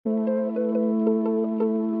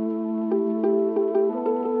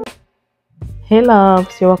Hey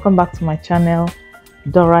loves, you're welcome back to my channel.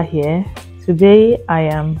 Dora here. Today I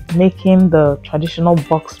am making the traditional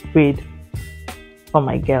box braid for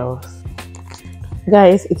my girls.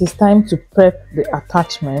 Guys, it is time to prep the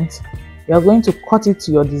attachment. You are going to cut it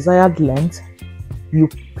to your desired length. You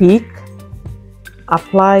pick,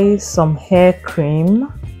 apply some hair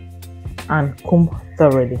cream and comb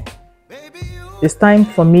thoroughly. It's time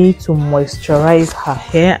for me to moisturize her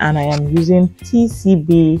hair, and I am using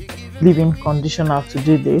TCB leave-in conditioner to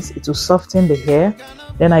do this. It will soften the hair.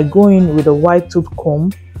 Then I go in with a wide tooth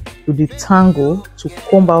comb to detangle, to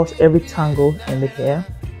comb out every tangle in the hair.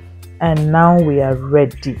 And now we are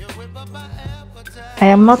ready. I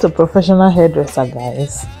am not a professional hairdresser,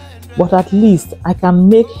 guys, but at least I can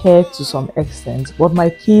make hair to some extent, but my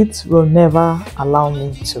kids will never allow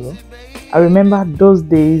me to. I remember those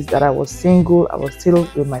days that I was single, I was still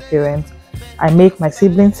with my parents. I make my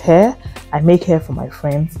siblings' hair, I make hair for my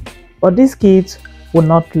friends, but these kids will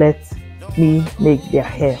not let me make their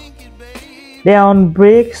hair. They are on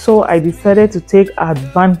break, so I decided to take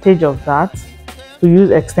advantage of that to use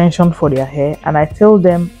extension for their hair. And I tell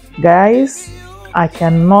them, guys, I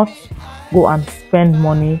cannot go and spend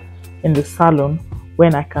money in the salon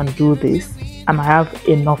when I can do this and I have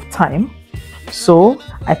enough time. So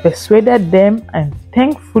I persuaded them, and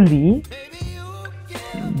thankfully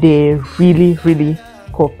they really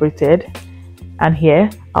cooperated. And here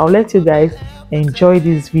I'll let you guys enjoy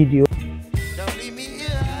this video.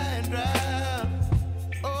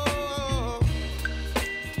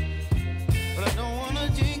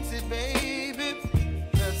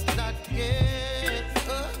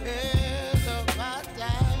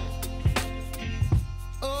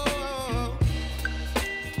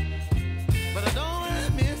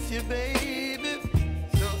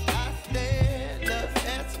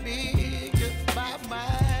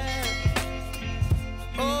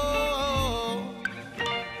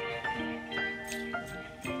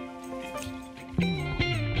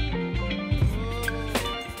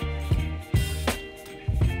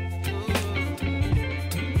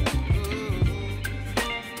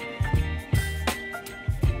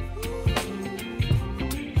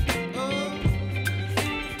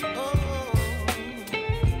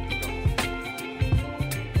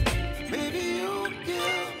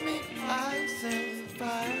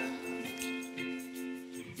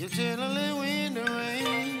 You're chilling when the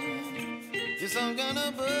rain. You're some kind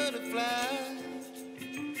of butterfly.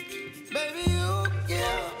 Baby, you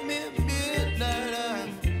give me midnight.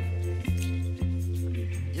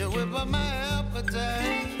 You whip up my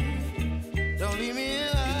appetite. Don't leave me here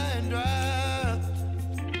high and dry.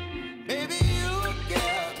 Baby, you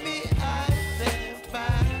give me ice and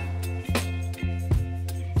fire.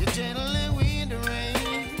 You're chilling when the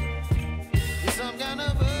rain. You're some kind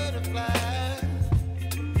of butterfly.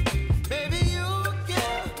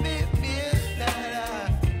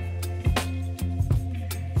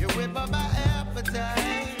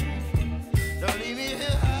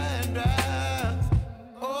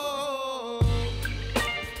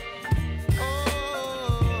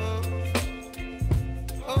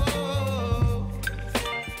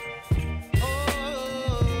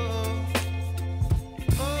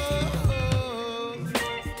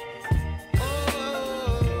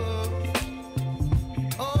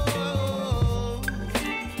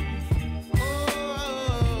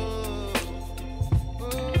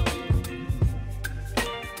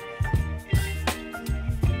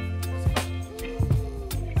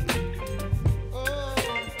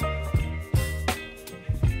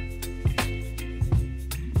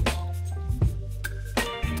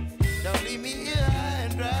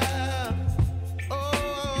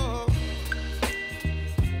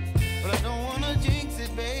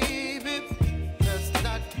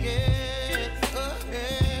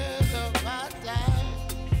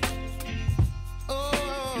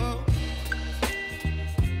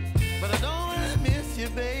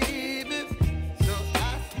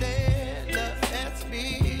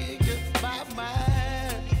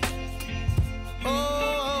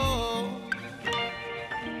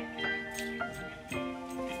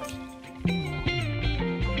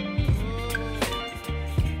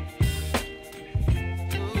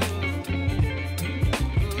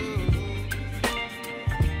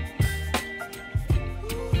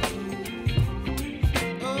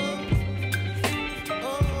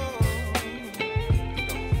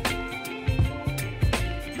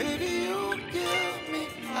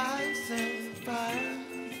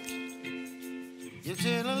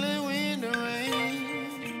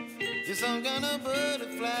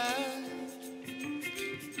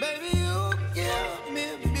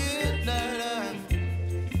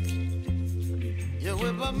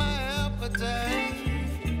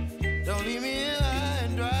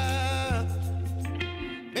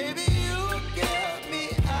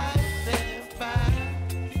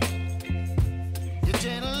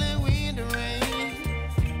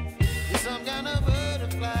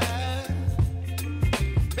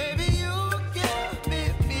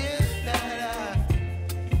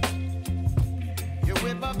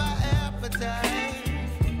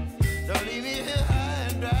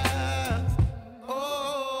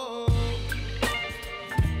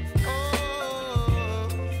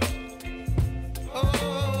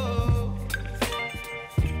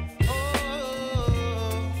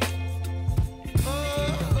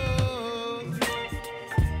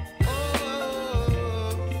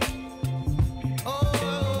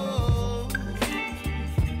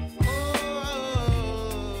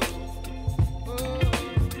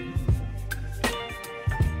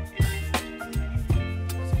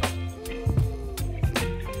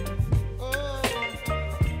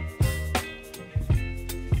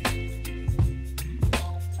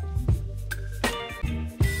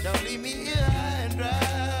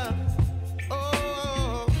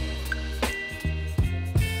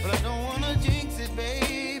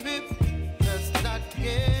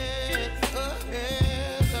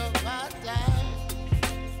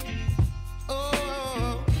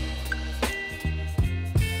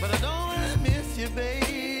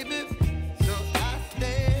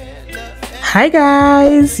 Hi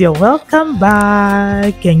guys, you're welcome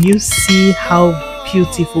back. Can you see how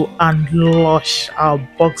beautiful and lush our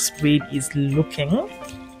box braid is looking?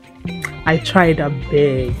 I tried a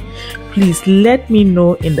big. Please let me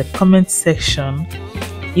know in the comment section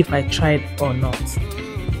if I tried or not.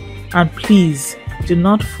 And please do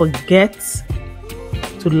not forget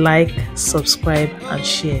to like, subscribe and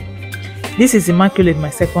share. This is Immaculate, my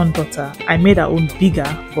second daughter. I made her own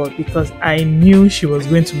bigger, but because I knew she was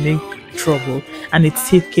going to make trouble, and it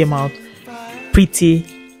still came out pretty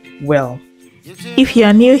well. If you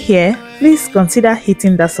are new here, please consider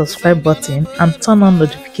hitting that subscribe button and turn on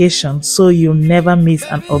notifications so you never miss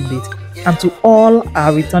an update. And to all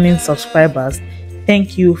our returning subscribers,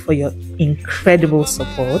 thank you for your incredible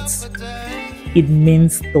support. It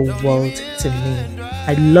means the world to me.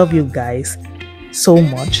 I love you guys so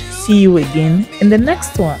much. See you again in the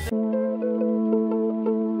next one.